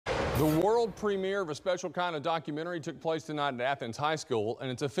The world premiere of a special kind of documentary took place tonight at Athens High School,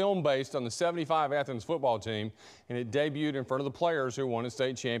 and it's a film based on the '75 Athens football team, and it debuted in front of the players who won a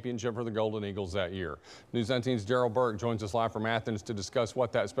state championship for the Golden Eagles that year. News 19's Daryl Burke joins us live from Athens to discuss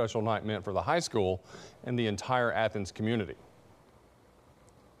what that special night meant for the high school and the entire Athens community.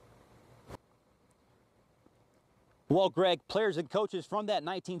 Well, Greg, players and coaches from that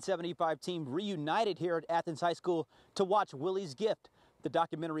 1975 team reunited here at Athens High School to watch Willie's Gift. The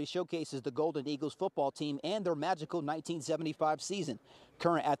documentary showcases the Golden Eagles football team and their magical 1975 season.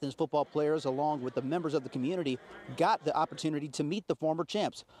 Current Athens football players, along with the members of the community, got the opportunity to meet the former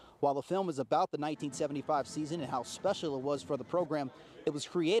champs. While the film is about the 1975 season and how special it was for the program, it was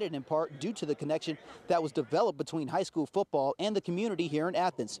created in part due to the connection that was developed between high school football and the community here in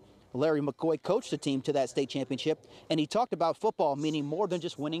Athens. Larry McCoy coached the team to that state championship, and he talked about football meaning more than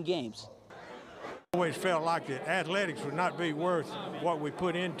just winning games. I always felt like that athletics would not be worth what we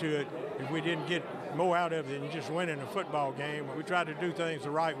put into it if we didn't get more out of it than just winning a football game. We try to do things the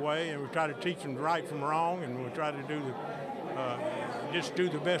right way, and we try to teach them right from wrong, and we try to do just do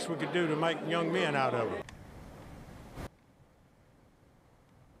the best we could do to make young men out of it.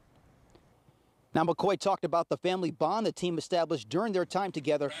 Now, McCoy talked about the family bond the team established during their time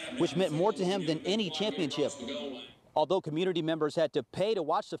together, which meant more to him than any championship. Although community members had to pay to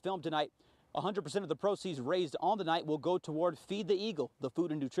watch the film tonight, 100% of the proceeds raised on the night will go toward Feed the Eagle, the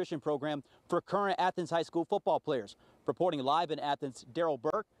food and nutrition program for current Athens High School football players. Reporting live in Athens, Daryl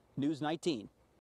Burke, News 19.